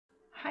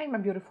Hi my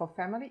beautiful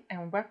family,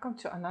 and welcome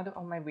to another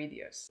of my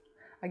videos.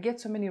 I get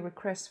so many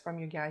requests from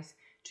you guys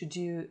to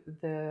do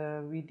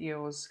the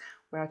videos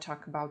where I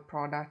talk about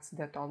products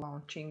that are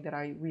launching that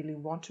I really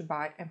want to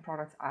buy and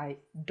products I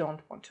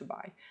don't want to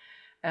buy.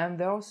 And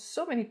there are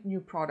so many new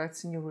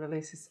products, new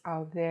releases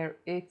out there.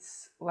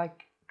 It's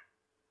like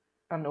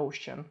an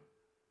ocean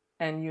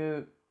and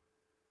you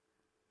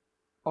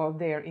are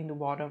there in the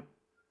water,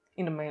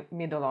 in the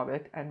middle of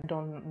it, and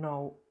don't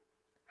know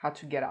how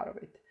to get out of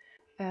it.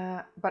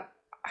 But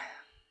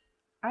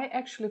I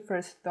actually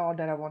first thought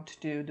that I want to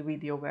do the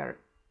video where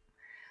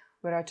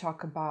I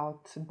talk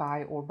about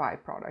buy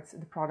products,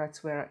 the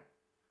products where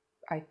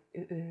I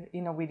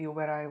in a video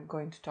where I'm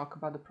going to talk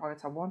about the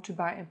products I want to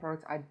buy and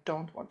products I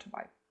don't want to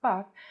buy.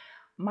 But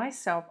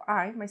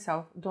I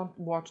myself don't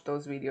watch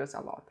those videos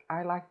a lot.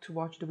 I like to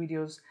watch the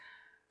videos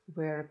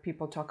where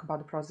people talk about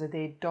the products that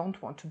they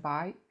don't want to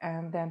buy,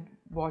 and then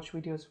watch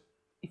videos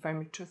if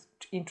I'm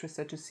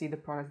interested to see the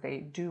products they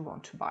do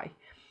want to buy.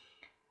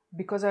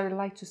 Because I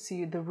like to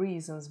see the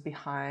reasons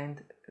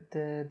behind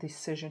the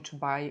decision to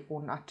buy or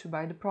not to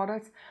buy the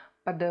products.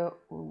 But the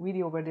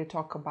video where they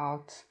talk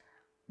about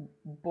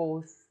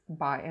both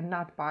buy and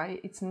not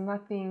buy, it's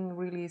nothing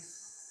really,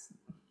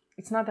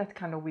 it's not that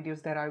kind of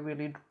videos that I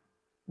really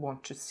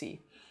want to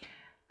see.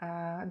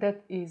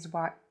 That is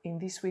why in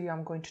this video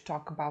I'm going to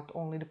talk about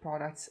only the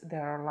products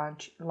that are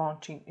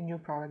launching a new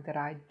product that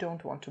I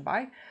don't want to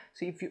buy.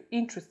 So if you're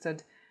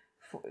interested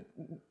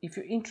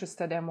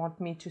and want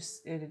me to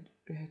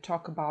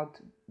talk about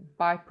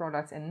buy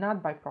products and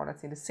not buy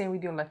products in the same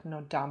video, let me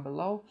know down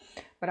below.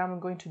 But I'm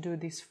going to do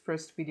this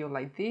first video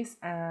like this,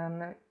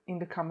 and in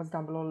the comments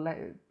down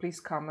below,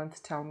 please comment,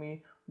 tell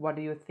me what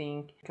do you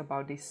think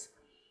about this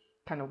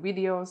kind of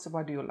videos.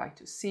 What do you like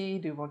to see?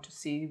 Do you want to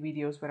see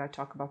videos where I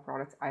talk about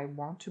products I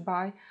want to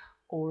buy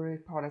or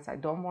products I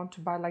don't want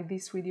to buy like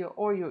this video,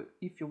 or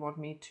if you want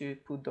me to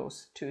put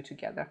those two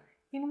together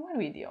in one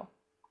video?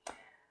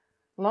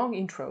 Long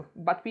intro,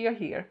 but we are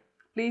here.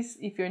 Please,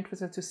 if you're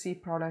interested to see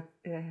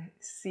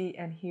see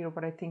and hear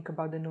what I think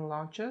about the new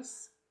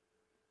launches.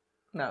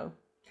 No.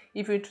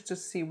 If you're interested to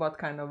see what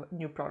kind of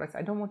new products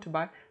I don't want to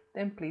buy,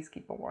 then please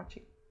keep on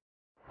watching.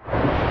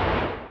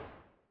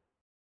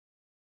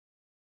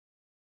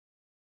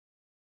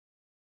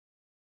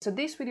 So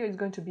this video is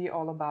going to be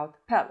all about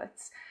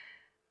palettes.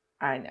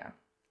 I know.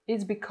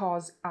 It's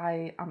because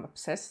I am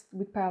obsessed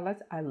with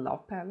palettes. I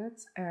love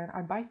palettes and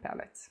I buy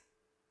palettes.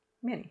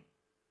 Many.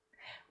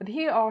 But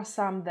here are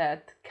some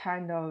that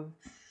kind of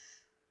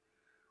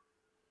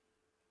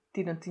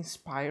didn't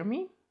inspire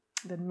me,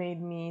 that made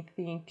me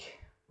think,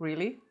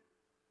 really?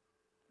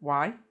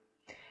 Why?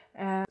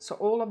 So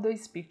all of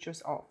these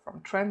pictures are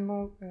from Trend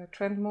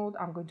Mode.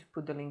 I'm going to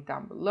put the link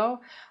down below,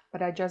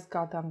 but I just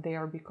got them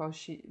there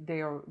because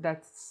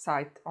that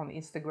site on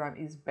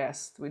Instagram is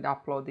best with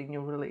uploading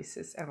new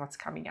releases and what's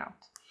coming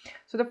out.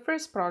 So the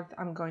first product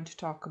I'm going to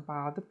talk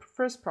about, the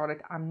first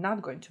product I'm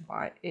not going to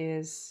buy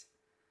is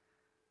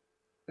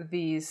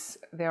these.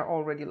 They're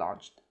already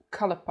launched,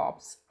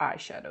 ColourPop's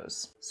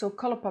eyeshadows. So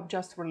ColourPop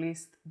just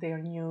released their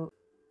new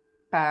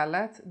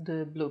palette,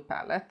 the blue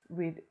palette,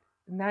 with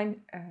 9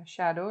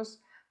 shadows.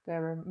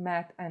 They're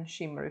matte and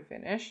shimmery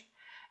finish,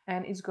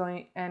 and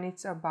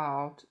it's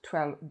about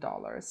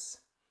 $12.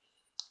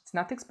 It's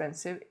not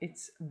expensive.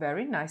 It's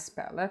very nice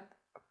palette,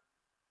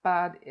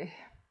 but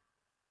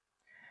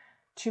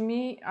to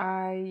me,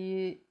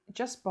 I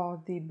just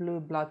bought the Blue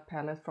Blood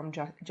palette from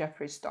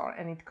Jeffree Star,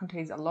 and it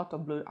contains a lot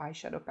of blue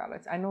eyeshadow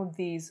palettes. I know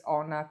these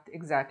are not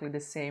exactly the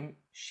same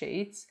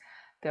shades,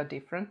 they're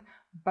different,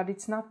 but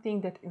it's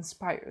nothing that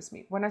inspires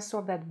me. When I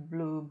saw that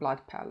Blue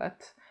Blood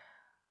palette,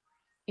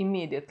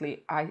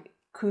 immediately I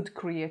could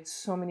create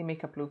so many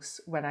makeup looks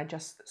when I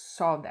just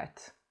saw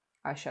that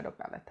eyeshadow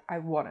palette. I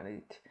wanted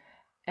it.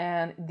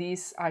 And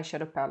this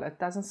eyeshadow palette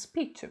doesn't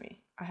speak to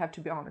me. I have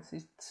to be honest.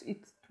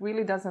 It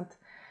really doesn't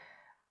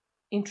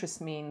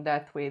interest me in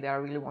that way that I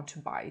really want to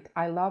buy it.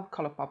 I love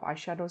ColourPop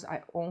eyeshadows.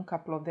 I own a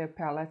couple of their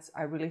palettes.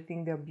 I really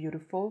think they're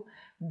beautiful.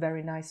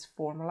 Very nice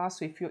formula.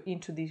 So if you're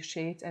into these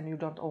shades and you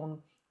don't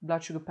own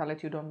Blood Sugar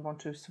palette, you don't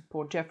want to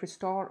support Jeffree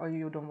Star, or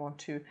you don't want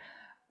to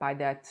buy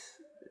that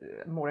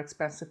more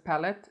expensive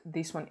palette,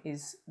 this one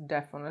is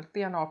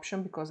definitely an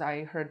option, because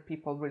I heard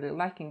people really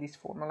liking this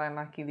formula and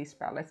liking these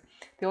palettes.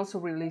 They also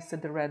released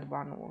the red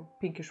one, or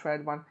pinkish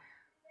red one.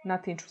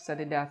 Not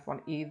interested in that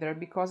one either,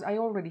 because I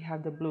already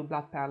have the Blue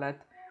Blood palette.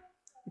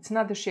 It's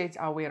not the shades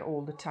I wear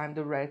all the time,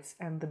 the reds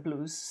and the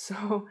blues.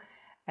 So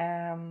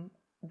and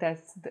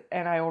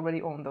I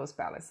already own those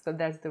palettes. So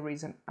that's the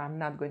reason I'm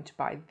not going to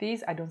buy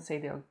these. I don't say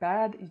they're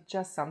bad. It's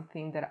just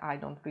something that I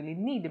don't really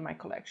need in my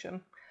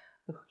collection,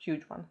 a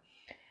huge one.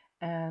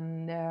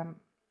 And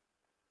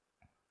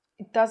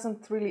it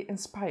doesn't really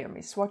inspire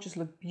me. Swatches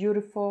look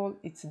beautiful.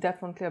 It's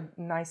definitely a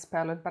nice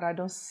palette, but I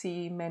don't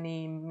see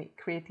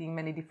creating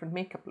many different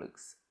makeup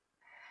looks.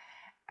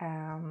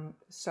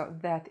 So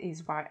that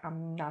is why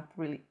I'm not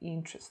really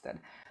interested.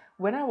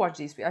 When I watch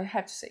these, I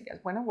have to say, guys,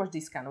 when I watch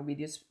these kind of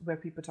videos where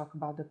people talk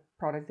about the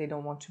product they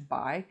don't want to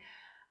buy,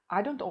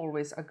 I don't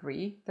always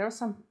agree. There are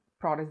some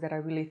products that I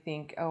really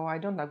think, oh, I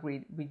don't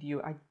agree with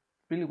you, I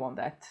really want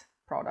that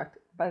product.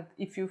 But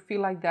if you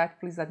feel like that,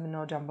 please let me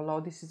know down below.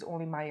 This is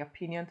only my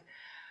opinion.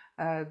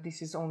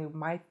 This is only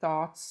my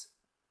thoughts.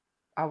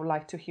 I would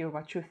like to hear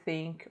what you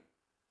think,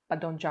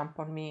 but don't jump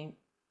on me.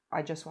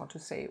 I just want to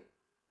say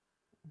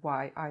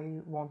why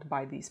I won't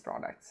buy these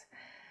products.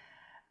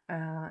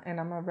 And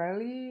I'm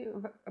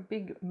a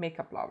big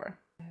makeup lover.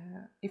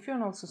 If you're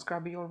not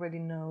subscribed, you already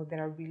know that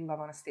I really love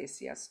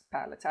Anastasia's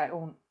palettes. I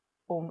own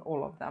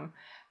all of them.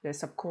 The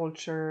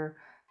Subculture,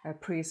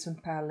 Prism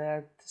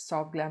palette,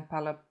 Soft Glam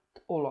palette,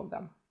 all of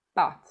them.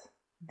 But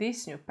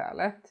this new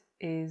palette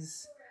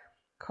is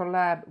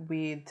collab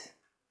with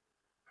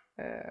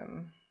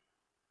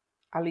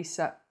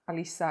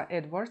Alyssa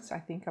Edwards, I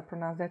think I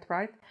pronounced that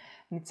right.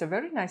 And it's a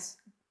very nice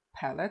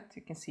palette.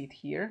 You can see it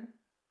here.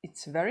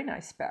 It's a very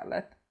nice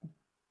palette,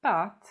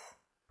 but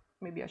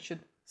maybe I should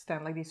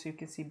stand like this so you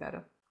can see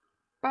better.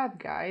 But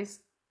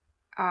guys,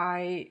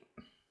 I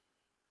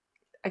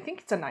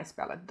think it's a nice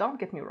palette, don't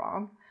get me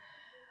wrong.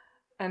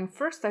 And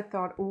first I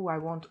thought, oh,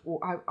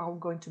 I'm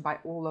going to buy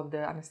all of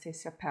the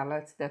Anastasia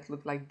palettes that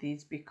look like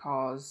this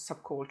because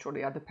Subculture,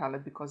 the other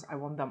palette, because I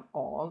want them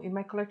all in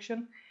my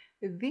collection.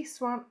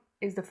 This one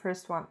is the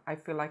first one I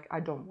feel like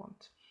I don't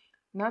want.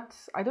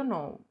 I don't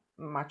know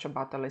much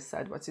about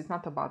Alyssa Edwards. It's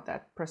not about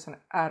that person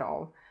at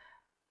all.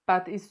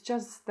 But it's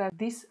just that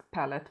this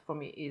palette for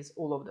me is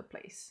all over the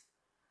place.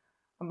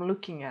 I'm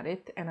looking at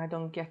it and I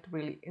don't get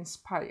really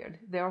inspired.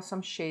 There are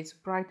some shades,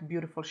 bright,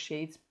 beautiful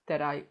shades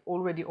that I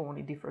already own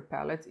in different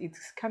palettes. It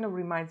kind of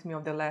reminds me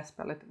of the last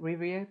palette,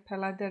 Riviera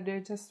palette that they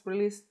just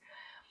released.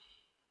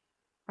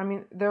 I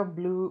mean, they're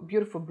blue,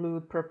 beautiful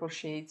blue, purple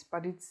shades,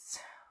 but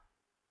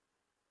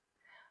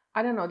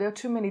I don't know, there are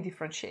too many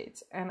different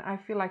shades and I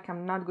feel like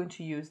I'm not going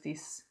to use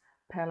this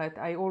palette.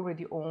 I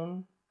already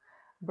own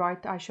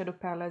bright eyeshadow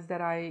palettes that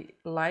I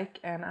like,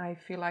 and I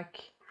feel like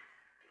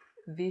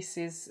this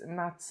is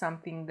not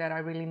something that I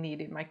really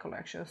need in my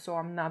collection, so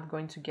I'm not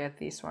going to get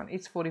this one.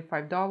 It's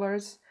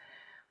 $45.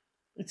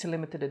 It's a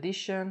limited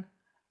edition.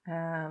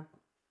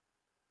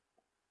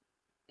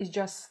 It's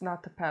just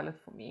not a palette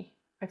for me.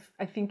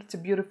 I think it's a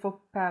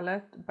beautiful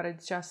palette, but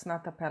it's just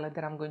not a palette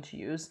that I'm going to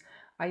use.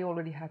 I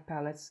already have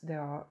palettes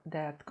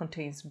that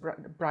contains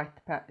bright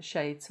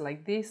shades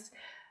like this,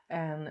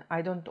 and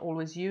I don't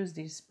always use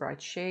these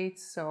bright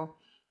shades, so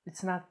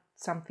it's not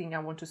something I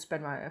want to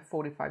spend my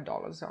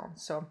 $45 on.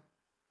 So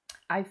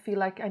I feel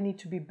like I need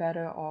to be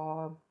better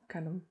or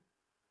kind of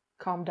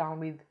calm down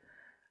with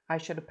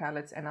eyeshadow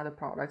palettes and other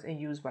products and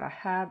use what I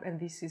have, and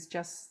this is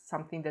just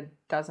something that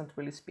doesn't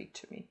really speak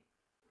to me.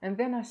 And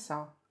then I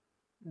saw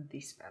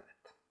this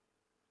palette.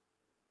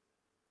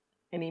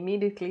 And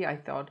immediately I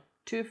thought,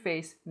 Too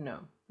Faced, no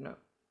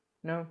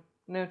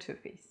Too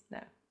Faced,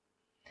 no.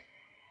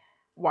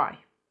 Why?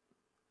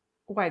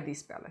 Why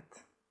this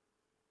palette?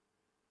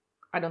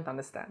 I don't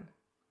understand.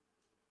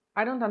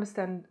 I don't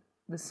understand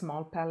the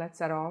small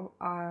palettes at all.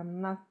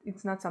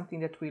 It's not something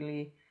that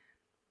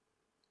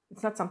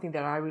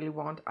I really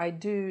want. I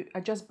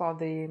just bought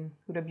the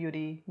Huda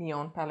Beauty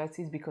neon palettes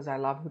is because I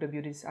love Huda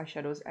Beauty's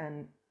eyeshadows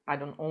and I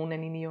don't own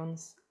any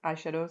neons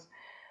eyeshadows.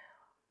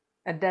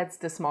 And that's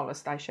the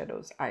smallest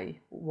eyeshadows I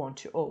want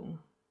to own.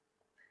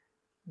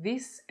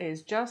 This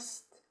is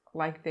just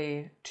like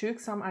they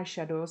took some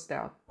eyeshadows that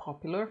are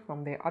popular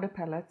from their other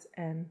palettes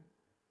and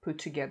put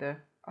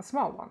together a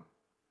small one.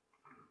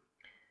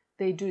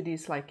 They do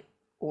this like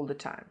all the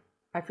time.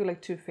 I feel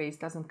like Too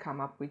Faced doesn't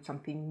come up with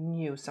something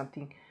new,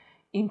 something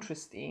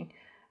interesting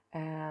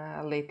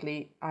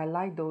lately. I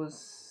like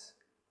those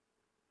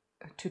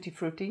Tutti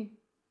Frutti.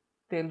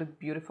 They look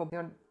beautiful.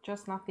 They're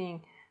just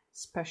nothing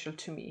special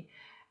to me.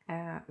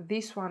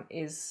 This one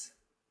is,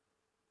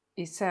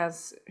 it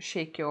says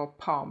shake your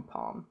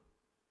palm.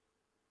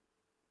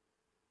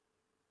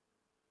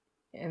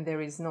 And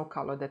there is no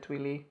color that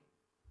really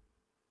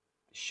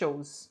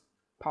shows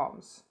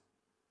palms.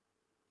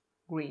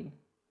 Green.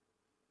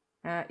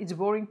 It's a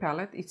boring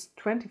palette. It's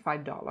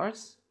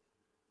 $25.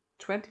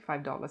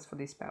 $25 for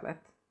this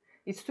palette.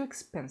 It's too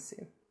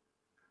expensive.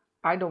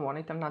 I don't want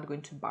it. I'm not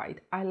going to buy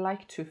it. I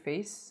like Too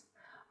Faced.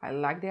 I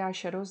like the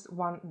eyeshadows.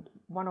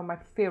 One of my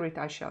favorite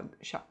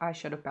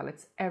eyeshadow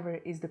palettes ever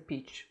is the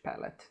Peach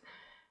palette.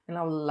 And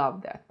I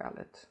love that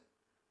palette.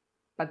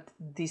 But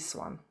this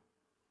one,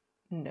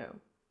 no.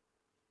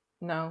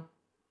 No.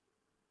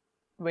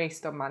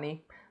 Waste of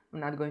money. I'm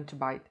not going to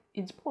buy it.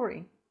 It's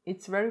boring.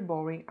 It's very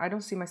boring. I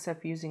don't see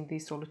myself using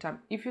this all the time.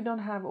 If you don't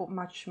have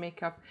much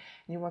makeup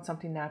and you want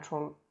something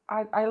natural,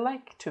 I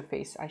like Too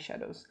Faced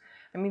eyeshadows.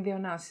 I mean, they're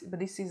nice, but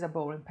this is a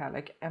boring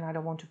palette and I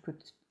don't want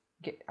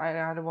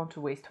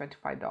to waste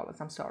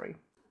 $25. I'm sorry.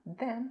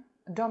 Then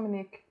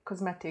Dominic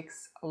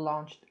Cosmetics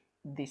launched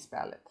this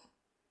palette.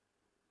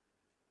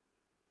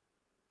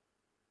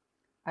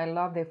 I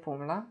love their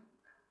formula.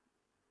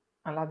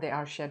 I love their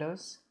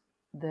eyeshadows.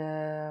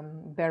 The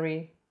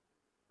berry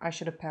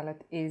eyeshadow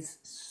palette is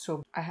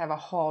so... I have a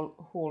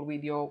whole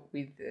video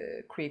with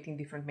creating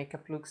different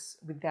makeup looks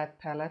with that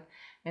palette,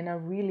 and I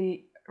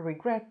really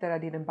regret that I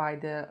didn't buy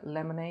the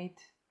lemonade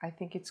I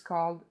think it's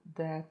called,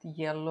 that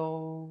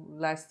yellow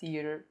last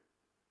year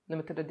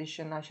limited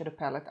edition eyeshadow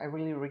palette. I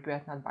really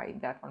regret not buying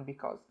that one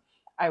because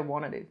I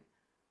wanted it,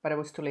 but I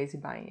was too lazy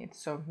buying it,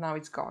 so now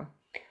it's gone.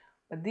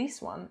 But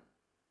this one,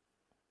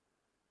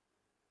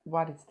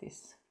 what is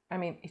this? I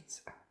mean,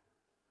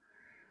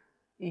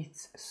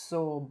 it's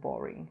so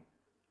boring,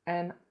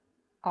 and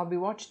I'll be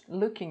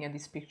looking at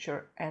this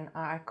picture and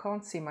I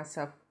can't see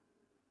myself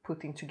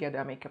putting together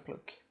a makeup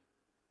look.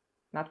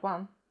 Not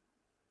one,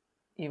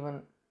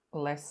 even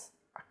less.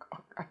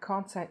 I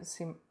can't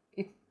see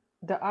it.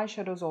 The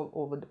eyeshadows all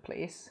over the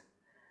place.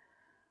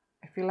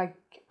 I feel like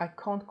I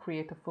can't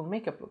create a full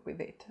makeup look with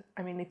it.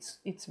 I mean,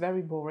 it's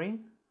very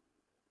boring.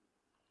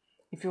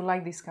 If you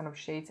like these kind of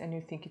shades and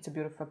you think it's a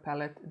beautiful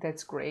palette,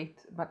 that's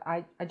great. But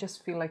I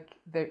just feel like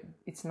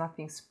it's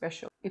nothing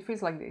special. It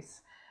feels like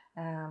this.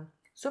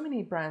 So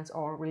many brands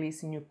are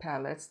releasing new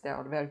palettes. They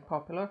are very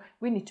popular.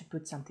 We need to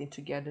put something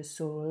together.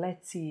 So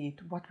let's see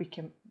what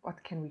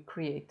can we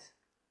create.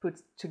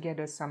 Put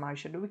together some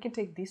eyeshadow. We can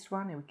take this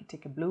one, and we can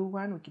take a blue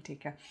one. We can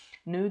take a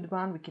nude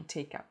one. We can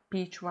take a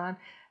peach one.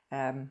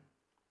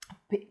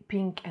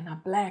 Pink and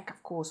a black,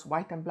 of course.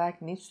 White and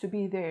black needs to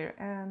be there.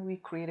 And we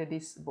created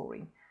this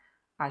boring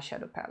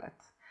eyeshadow palette.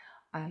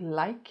 I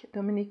like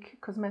Dominique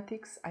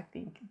Cosmetics. I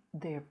think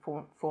their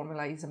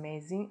formula is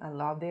amazing. I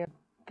love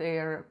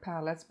their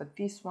palettes, but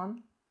this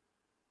one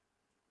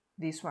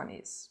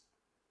is,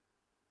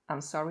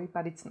 I'm sorry,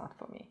 but it's not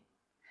for me.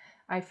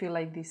 I feel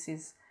like this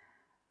is,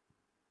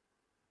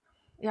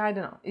 yeah, I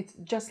don't know, it's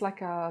just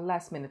like a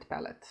last minute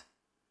palette.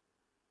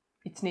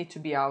 It needs to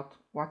be out.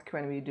 What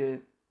can we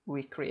do?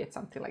 We create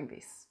something like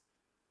this.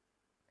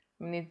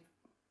 I mean,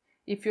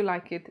 if you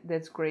like it,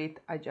 that's great.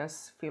 I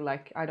just feel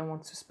like I don't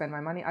want to spend my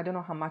money. I don't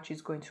know how much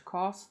it's going to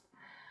cost.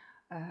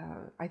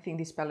 I think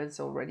this palette is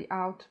already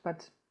out,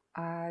 but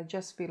I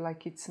just feel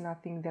like it's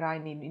nothing that I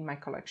need in my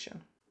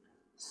collection.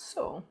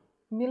 So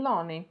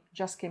Milani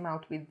just came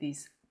out with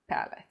these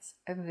palettes.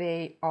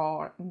 They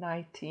are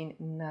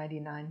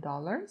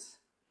 $19.99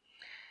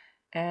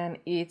 and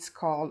it's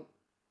called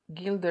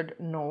Gilded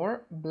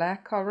Noir,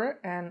 Black Cover,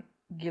 and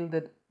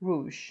Gilded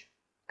Rouge.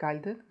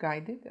 Guided,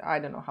 I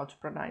don't know how to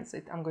pronounce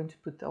it. I'm going to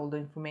put all the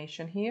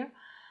information here.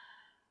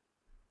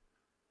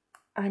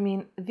 I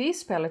mean,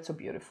 these palettes are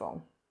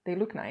beautiful. They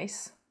look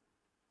nice,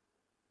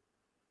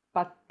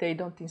 but they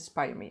don't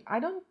inspire me.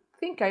 I don't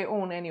think I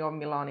own any of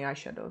Milani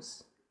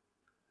eyeshadows.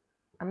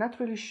 I'm not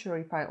really sure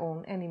if I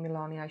own any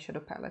Milani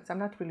eyeshadow palettes. I'm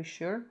not really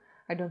sure.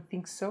 I don't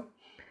think so.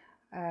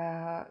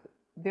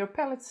 Their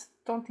palettes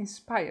don't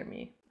inspire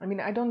me. I mean,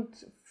 I don't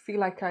feel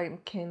like I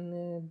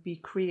can be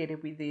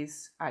creative with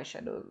these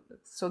eyeshadows.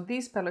 So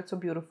these palettes are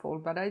beautiful,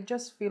 but I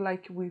just feel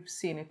like we've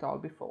seen it all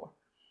before.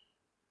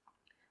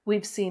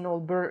 We've seen all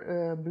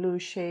blue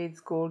shades,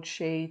 gold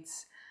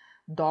shades,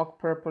 dark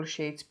purple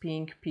shades,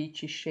 pink,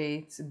 peachy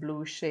shades,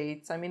 blue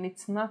shades. I mean,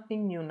 it's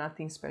nothing new,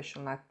 nothing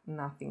special,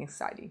 nothing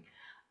exciting.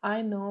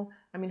 I know,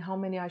 I mean, how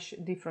many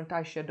different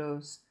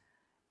eyeshadows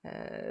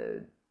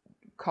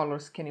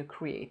colors can you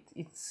create?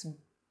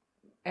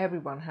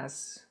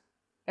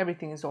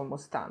 Everything is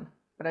almost done.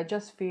 But I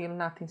just feel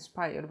not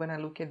inspired when I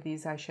look at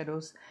these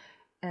eyeshadows.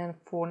 And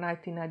for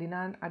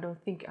 $19.99, I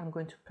don't think I'm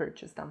going to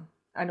purchase them.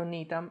 I don't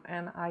need them,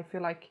 and I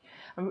feel like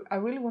I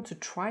really want to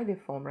try the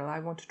formula. I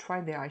want to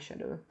try the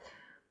eyeshadow,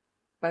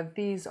 but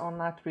these are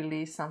not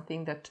really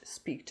something that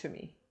speak to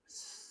me.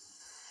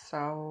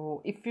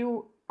 So if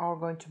you are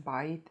going to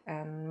buy it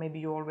and maybe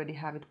you already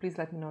have it, please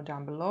let me know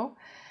down below.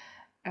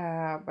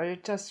 But I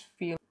just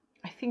feel,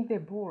 I think they're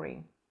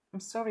boring. I'm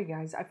sorry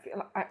guys, I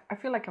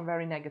feel like I'm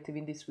very negative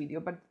in this video,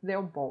 but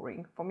they're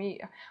boring. For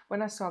me,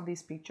 when I saw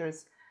these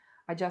pictures,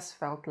 I just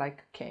felt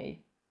like,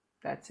 okay,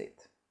 that's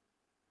it.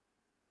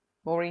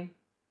 Boring,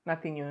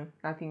 nothing new,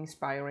 nothing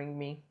inspiring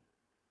me,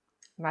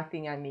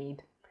 nothing I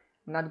need.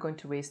 I'm not going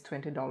to waste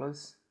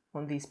 $20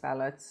 on these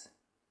palettes.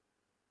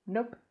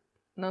 Nope,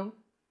 no.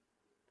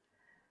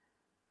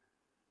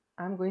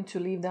 I'm going to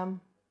leave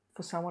them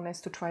for someone else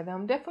to try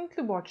them.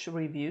 Definitely watch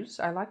reviews.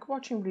 I like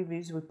watching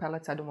reviews with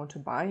palettes I don't want to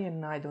buy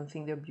and I don't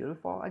think they're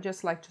beautiful. I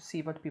just like to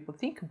see what people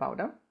think about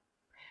them.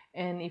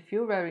 And if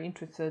you're very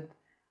interested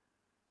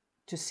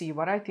to see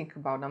what I think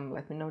about them,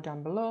 let me know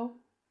down below.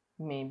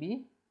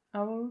 Maybe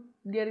I will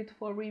get it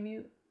for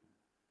review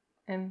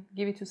and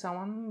give it to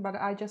someone, but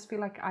I just feel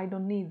like I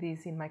don't need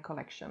these in my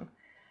collection.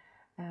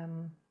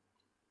 They're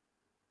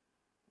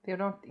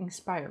not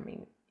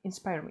inspiring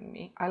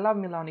me. I love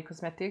Milani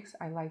Cosmetics.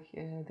 I like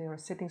their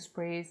setting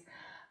sprays.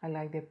 I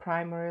like their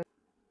primers.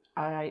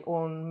 I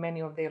own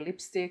many of their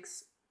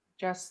lipsticks.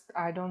 Just,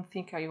 I don't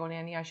think I own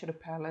any eyeshadow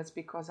palettes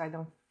because I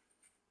don't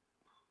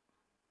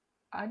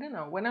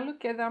know. When I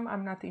look at them,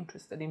 I'm not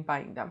interested in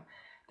buying them.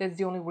 That's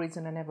the only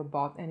reason I never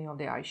bought any of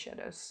the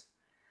eyeshadows.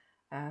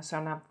 So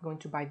I'm not going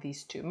to buy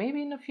these two.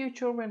 Maybe in the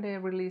future when they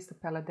release the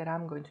palette that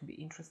I'm going to be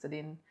interested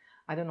in.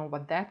 I don't know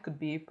what that could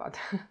be, but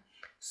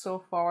so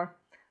far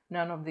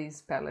none of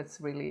these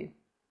palettes really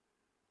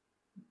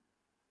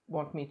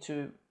want me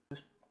to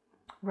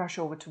rush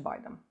over to buy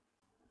them.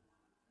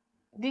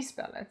 these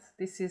palettes.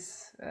 This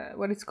is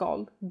what it's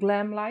called,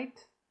 Glam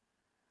Light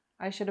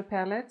eyeshadow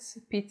palettes,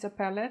 pizza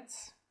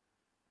palettes.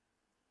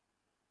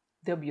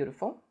 They're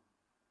beautiful.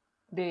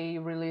 They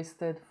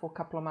released it for a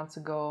couple of months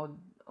ago,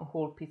 a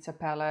whole pizza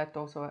palette,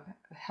 also a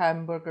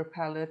hamburger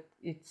palette.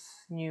 It's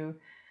new.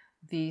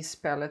 These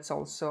palettes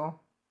also,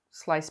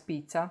 sliced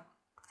pizza.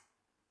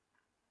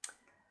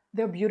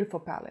 They're beautiful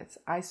palettes.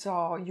 I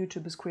saw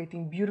YouTubers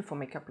creating beautiful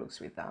makeup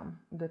looks with them.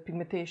 The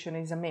pigmentation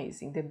is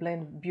amazing. They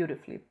blend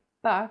beautifully.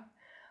 But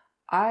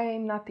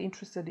I'm not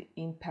interested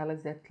in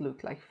palettes that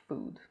look like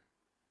food.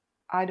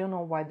 I don't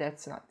know why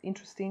that's not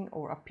interesting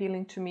or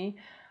appealing to me.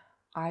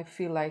 I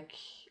feel like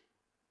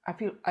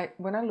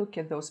when I look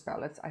at those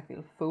palettes, I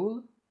feel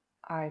full.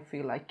 I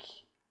feel like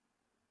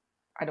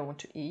I don't want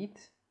to eat.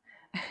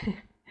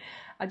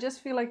 I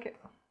just feel like,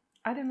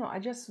 I don't know, I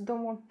just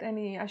don't want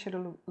any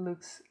eyeshadow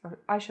looks or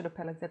eyeshadow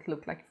palettes that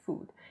look like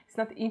food. It's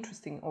not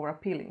interesting or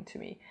appealing to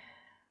me.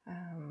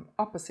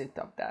 Opposite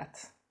of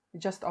that.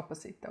 Just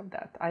opposite of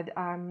that.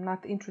 I'm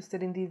not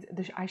interested in these.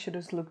 The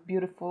eyeshadows look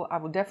beautiful. I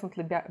would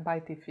definitely buy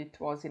it if it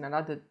was in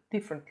another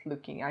different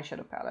looking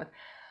eyeshadow palette.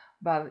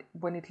 But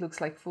when it looks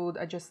like food,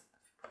 I just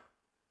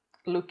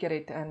look at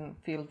it and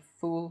feel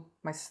full.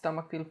 My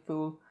stomach feels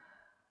full.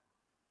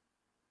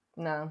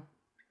 No,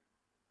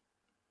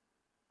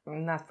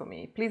 not for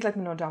me. Please let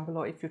me know down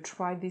below if you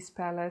tried these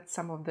palettes,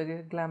 some of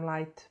the Glam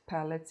Light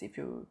palettes, if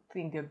you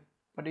think they're,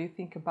 what do you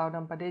think about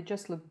them? But they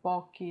just look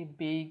bulky,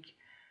 big.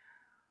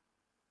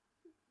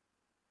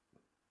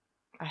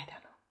 I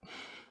don't know.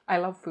 I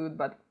love food,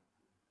 but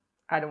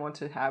I don't want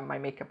to have my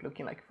makeup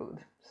looking like food.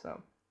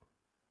 So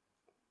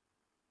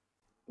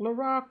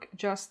Lorac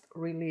just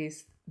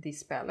released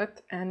this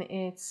palette and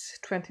it's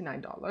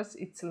 $29.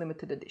 It's a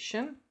limited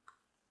edition.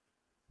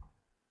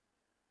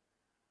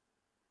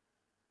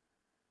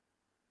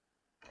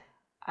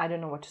 I don't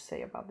know what to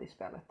say about this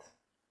palette.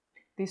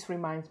 This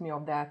reminds me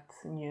of that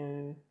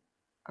new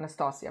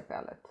Anastasia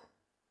palette.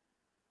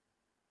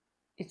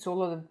 It's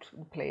all over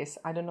the place.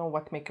 I don't know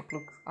what makeup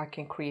look I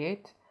can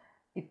create.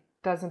 It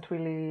doesn't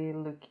really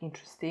look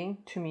interesting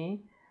to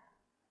me.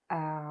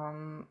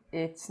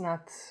 It's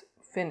not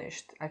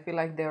finished. I feel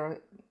like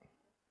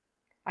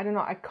I don't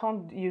know, I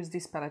can't use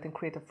this palette and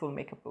create a full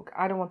makeup look.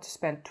 I don't want to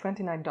spend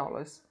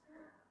 $29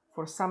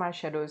 for some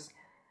eyeshadows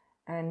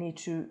and need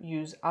to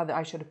use other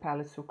eyeshadow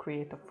palettes to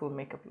create a full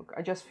makeup look.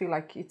 I just feel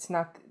like it's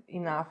not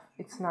enough.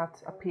 It's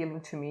not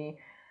appealing to me.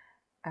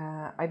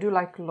 I do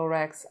like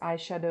Lorac's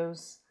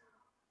eyeshadows.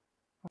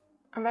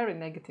 I'm very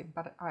negative,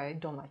 but I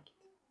don't like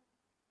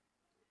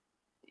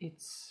it.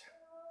 It's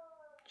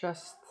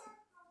just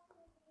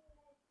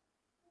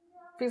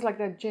feels like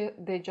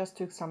they just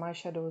took some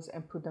eyeshadows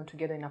and put them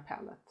together in a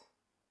palette.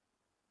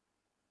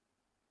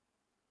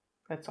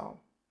 That's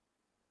all.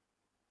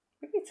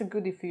 Maybe it's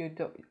good if you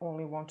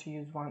only want to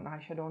use one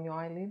eyeshadow on your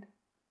eyelid.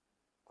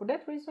 For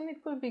that reason, it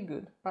will be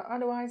good. But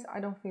otherwise, I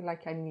don't feel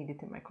like I need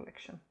it in my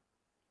collection.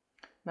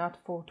 Not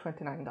for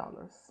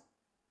 $29.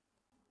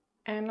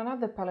 And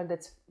another palette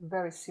that's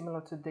very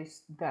similar to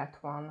that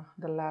one,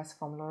 the last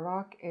from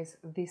Lorac, is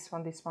this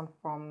one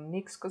from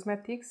NYX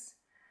Cosmetics.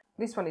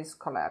 This one is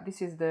collab.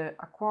 This is the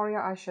Aquaria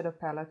eyeshadow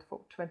palette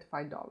for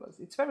 $25.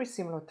 It's very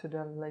similar to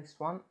the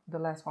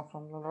last one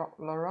from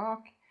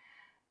Lorac.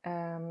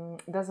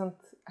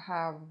 Doesn't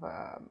have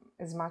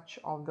as much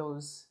of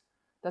those,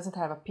 doesn't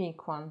have a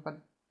pink one, but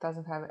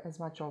doesn't have as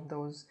much of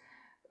those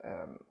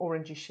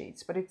orangey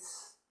shades, but it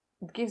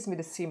gives me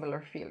the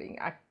similar feeling.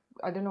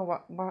 I don't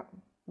know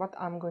what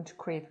I'm going to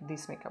create with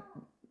this makeup,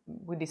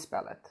 with this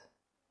palette.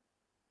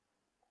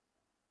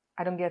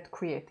 I don't get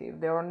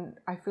creative.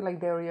 I feel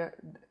like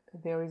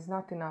there is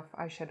not enough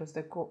eyeshadows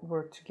that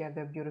work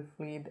together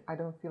beautifully. I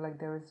don't feel like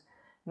there is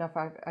enough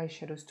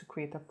eyeshadows to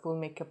create a full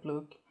makeup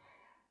look.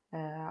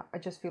 I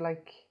just feel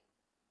like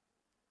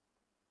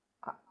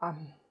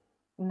I'm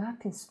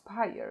not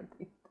inspired.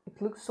 It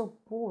looks so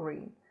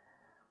boring.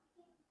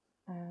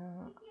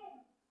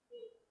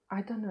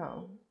 I don't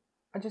know.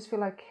 I just feel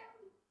like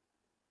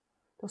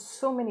there's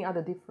so many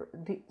other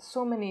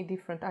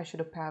different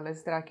eyeshadow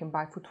palettes that I can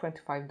buy for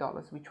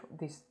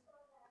 $25,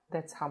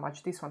 that's how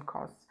much this one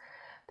costs,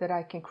 that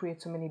I can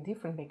create so many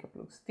different makeup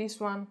looks. This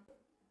one,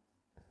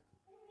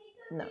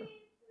 no.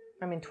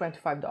 I mean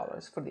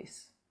 $25 for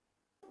this.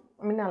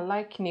 I mean, I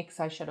like NYX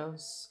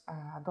eyeshadows,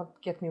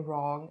 don't get me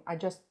wrong. I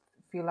just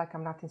feel like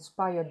I'm not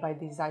inspired by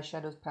these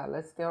eyeshadows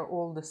palettes. They're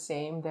all the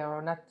same. They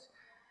are not,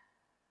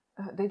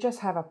 they just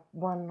have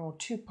one or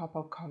two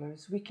pop-up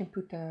colors. We can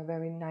put a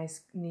very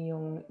nice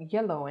neon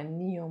yellow and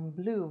neon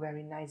blue,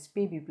 very nice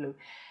baby blue,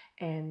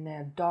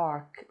 and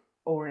dark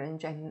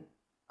orange, and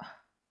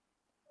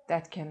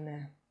that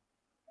can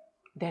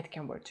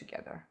work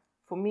together.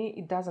 For me,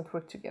 it doesn't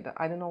work together.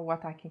 I don't know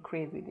what I can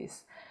create with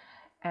this.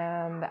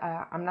 And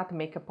I'm not a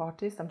makeup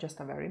artist. I'm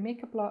just a very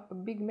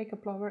big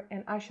makeup lover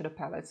and eyeshadow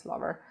palettes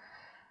lover.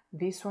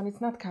 This one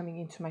is not coming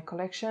into my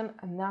collection,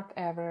 not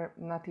ever,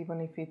 not even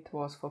if it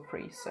was for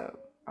free. So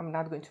I'm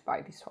not going to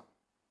buy this one.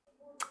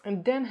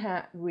 And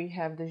then we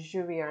have the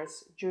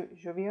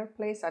Juvier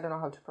place. I don't know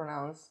how to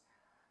pronounce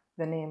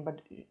the name,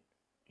 but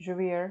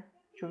Juvier,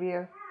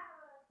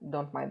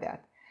 don't mind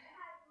that.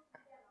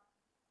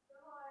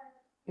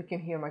 You can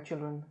hear my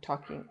children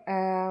talking.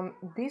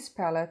 This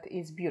palette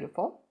is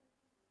beautiful.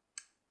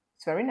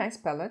 It's a very nice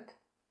palette,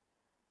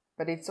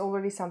 but it's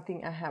already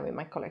something I have in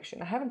my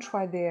collection. I haven't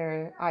tried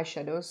their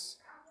eyeshadows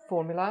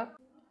formula.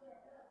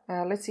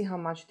 Let's see how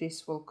much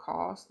this will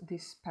cost,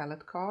 this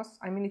palette costs.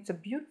 I mean, it's a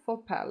beautiful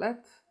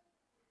palette.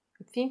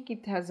 I think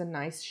it has a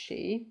nice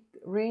shade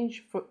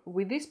range.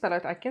 With this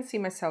palette, I can see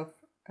myself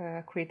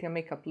creating a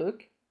makeup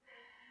look.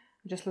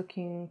 Just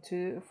looking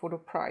for the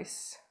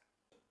price.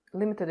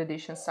 Limited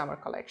edition summer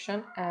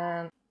collection,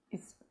 and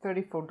it's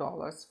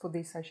 $34 for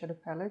these eyeshadow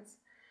palettes.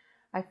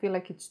 I feel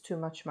like it's too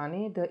much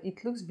money.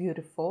 It looks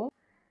beautiful.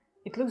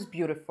 It looks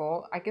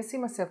beautiful. I can see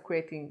myself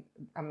creating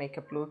a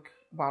makeup look,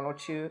 one or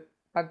two,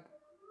 but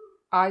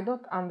I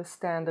don't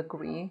understand the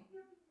green.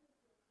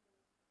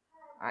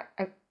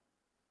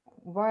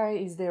 Why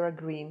is there a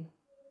green?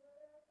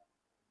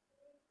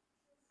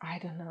 I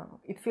don't know.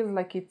 It feels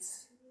like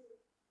it's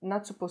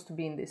not supposed to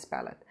be in this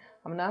palette.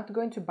 I'm not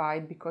going to buy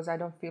it because I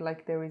don't feel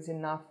like there is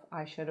enough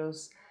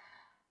eyeshadows,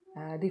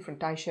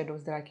 different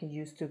eyeshadows that I can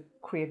use to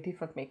create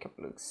different makeup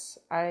looks.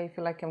 I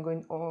feel like I'm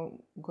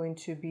going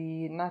to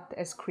be not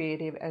as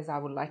creative as I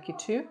would like it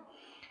to.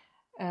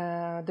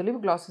 The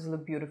lip glosses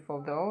look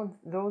beautiful though.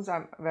 Those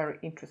I'm very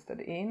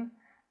interested in,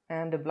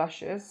 and the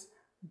blushes,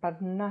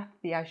 but not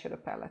the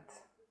eyeshadow palette.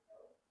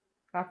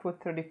 Not for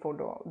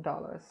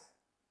 $34.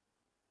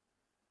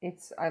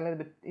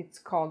 It's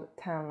called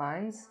Tan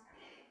Lines,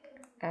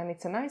 and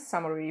it's a nice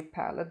summery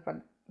palette,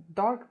 but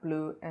dark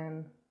blue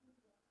and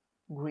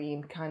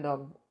green kind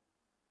of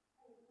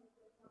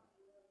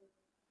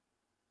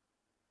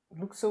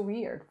looks so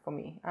weird for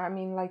me. I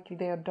mean, like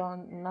they are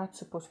not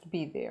supposed to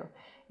be there.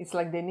 It's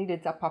like they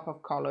needed a pop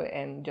of color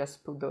and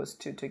just put those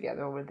two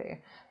together over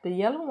there. The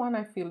yellow one,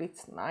 I feel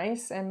it's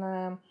nice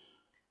and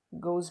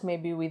goes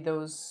maybe with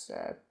those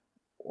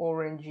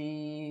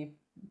orangey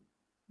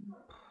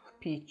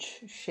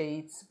peach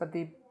shades, but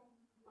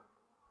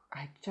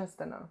I just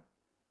don't know.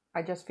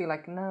 I just feel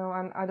like no,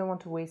 I don't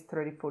want to waste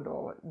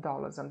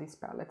 $34 on this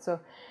palette, so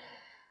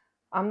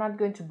I'm not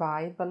going to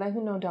buy it. But let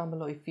me know down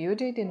below if you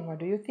did and what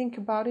do you think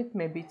about it.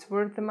 Maybe it's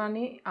worth the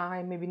money.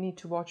 I maybe need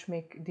to watch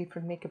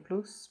different makeup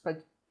looks,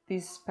 but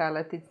this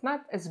palette, it's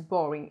not as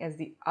boring as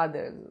the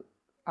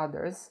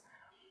others,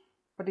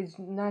 but it's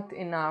not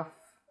enough.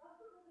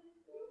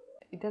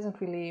 It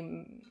doesn't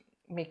really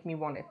make me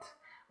want it.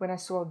 When I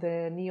saw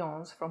the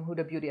neons from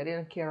Huda Beauty, I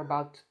didn't care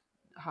about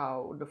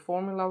how the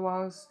formula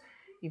was,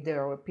 if they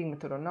were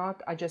pigmented or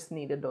not. I just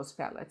needed those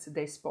palettes.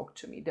 They spoke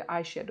to me. The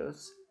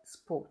eyeshadows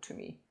spoke to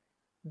me.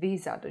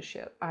 These other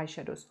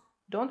eyeshadows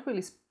don't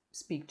really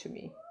speak to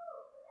me.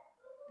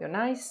 They're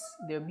nice,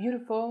 they're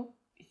beautiful.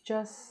 It's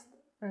just,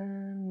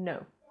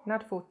 no,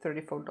 not for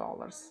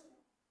 $34.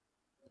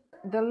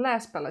 The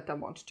last palette I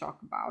want to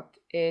talk about,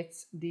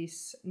 it's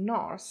this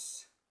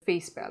NARS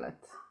face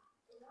palette.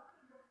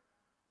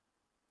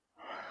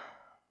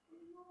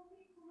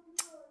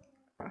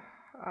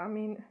 I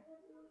mean,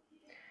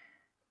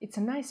 it's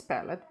a nice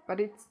palette, but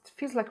it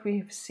feels like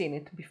we've seen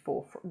it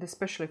before,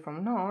 especially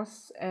from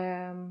NARS.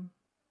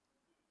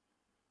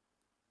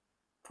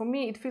 For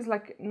me, it feels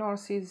like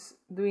NARS is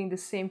doing the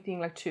same thing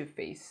like Too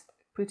Faced,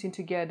 putting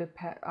together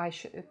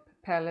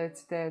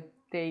palettes that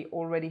they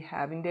already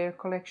have in their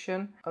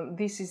collection.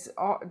 This is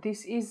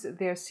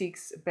their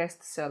 6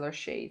 bestseller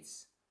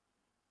shades,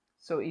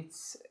 so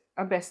it's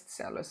a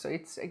bestseller. So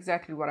it's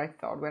exactly what I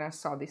thought when I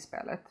saw this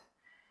palette.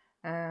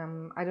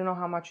 I don't know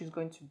how much is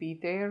going to be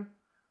there,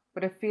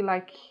 but I feel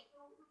like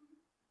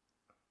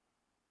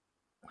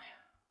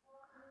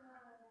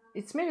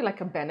it's maybe like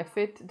a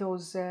benefit.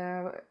 Those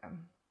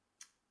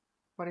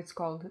what it's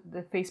called,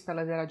 the face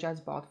palette that I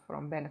just bought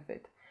from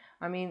Benefit.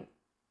 I mean,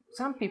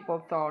 some people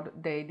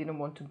thought they didn't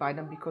want to buy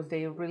them because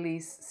they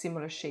release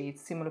similar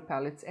shades, similar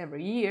palettes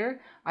every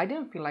year. I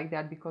didn't feel like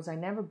that because I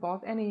never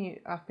bought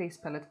any face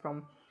palette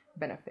from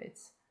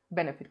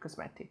Benefit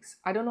Cosmetics.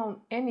 I don't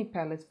own any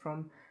palettes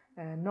from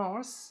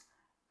NARS,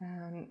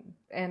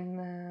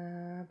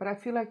 but I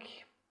feel like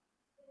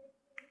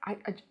I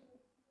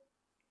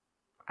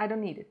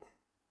don't need it.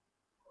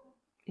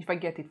 If I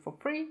get it for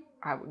free,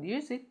 I would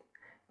use it,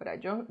 but I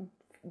don't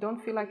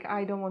feel like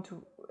I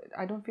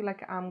don't feel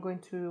like I'm going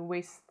to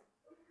waste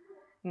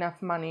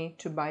enough money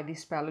to buy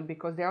this palette,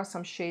 because there are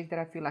some shades that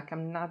I feel like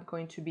I'm not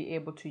going to be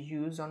able to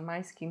use on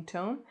my skin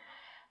tone.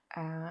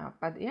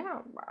 But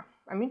yeah,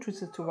 I'm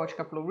interested to watch a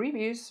couple of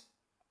reviews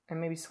and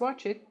maybe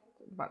swatch it,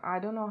 but I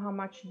don't know how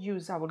much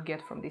use I will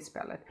get from this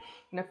palette.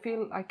 And I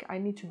feel like I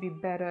need to be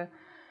better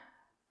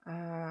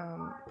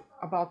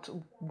about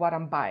what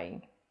I'm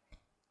buying.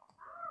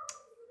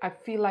 I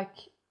feel like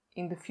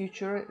in the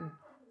future,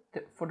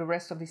 for the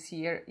rest of this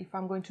year, if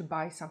I'm going to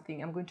buy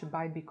something, I'm going to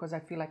buy it because I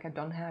feel like I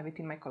don't have it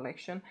in my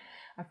collection.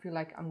 I feel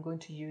like I'm going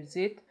to use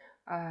it.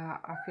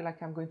 I feel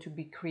like I'm going to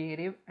be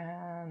creative,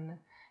 and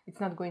it's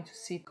not going to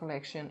sit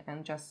collection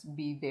and just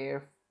be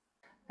there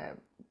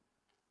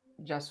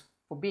just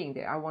for being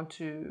there. I want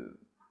to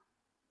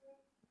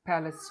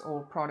palettes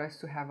or products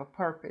to have a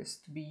purpose,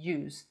 to be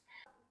used.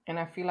 And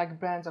I feel like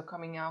brands are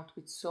coming out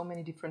with so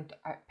many different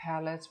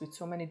palettes, with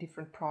so many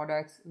different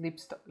products,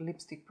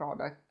 lipstick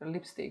product,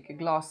 lipstick,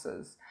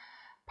 glosses,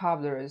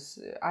 powders,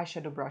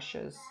 eyeshadow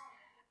brushes,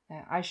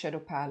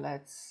 eyeshadow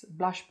palettes,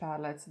 blush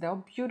palettes. They're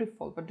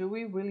beautiful, but do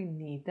we really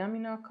need them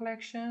in our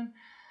collection?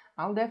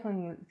 I'll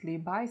definitely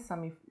buy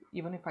some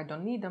even if I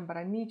don't need them, but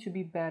I need to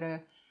be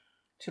better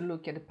to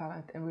look at the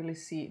palette and really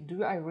see,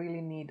 do I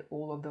really need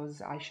all of those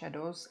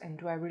eyeshadows, and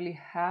do I really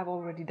have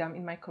already them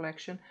in my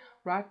collection?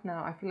 Right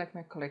now I feel like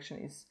my collection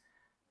is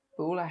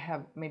full. I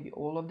have maybe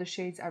all of the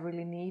shades I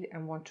really need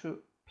and want to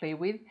play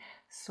with,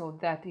 so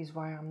that is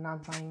why I'm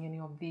not buying any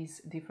of these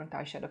different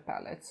eyeshadow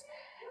palettes.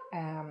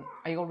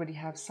 I already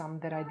have some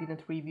that I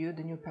didn't review,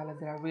 the new palettes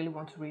that I really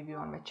want to review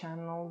on my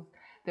channel.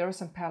 There are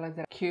some palettes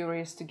that I'm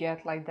curious to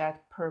get, like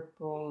that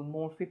purple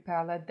Morphe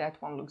palette.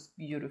 That one looks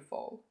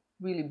beautiful,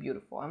 really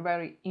beautiful. I'm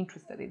very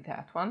interested in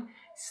that one.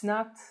 It's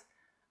not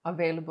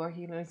available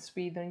here in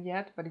Sweden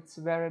yet, but it's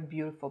a very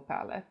beautiful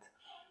palette.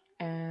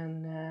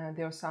 And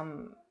there are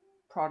some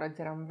products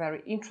that I'm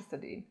very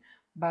interested in.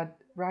 But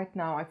right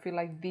now I feel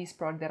like these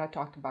products that I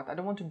talked about, I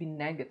don't want to be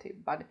negative,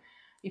 but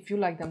if you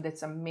like them,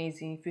 that's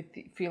amazing. If you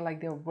feel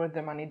like they're worth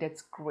the money,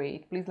 that's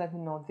great. Please let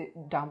me know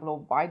down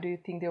below, why do you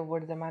think they're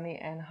worth the money,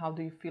 and how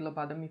do you feel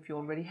about them if you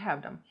already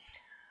have them.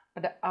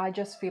 But I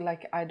just feel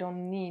like I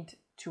don't need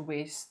to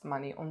waste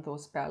money on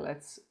those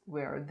palettes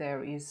where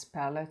there is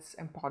palettes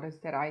and products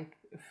that I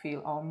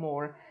feel are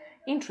more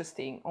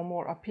interesting or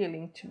more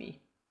appealing to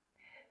me.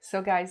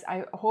 So guys,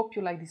 I hope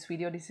you like this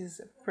video. This is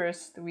the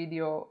first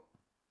video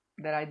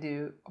that I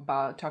do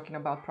about talking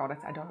about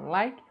products I don't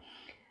like.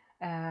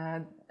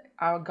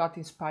 I got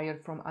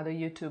inspired from other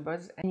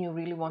YouTubers, and you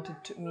really wanted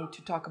me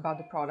to talk about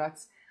the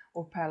products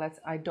or palettes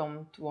I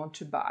don't want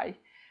to buy.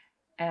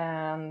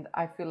 And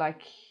I feel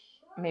like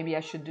maybe I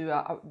should do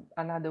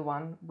another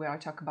one where I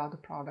talk about the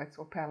products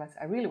or palettes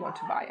I really want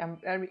to buy, I'm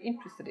very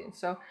interested in.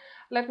 So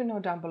let me know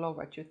down below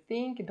what you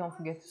think. Don't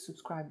forget to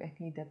subscribe and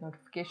hit that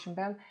notification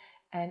bell.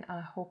 And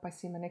I hope I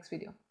see you in my next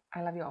video.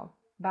 I love you all.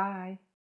 Bye.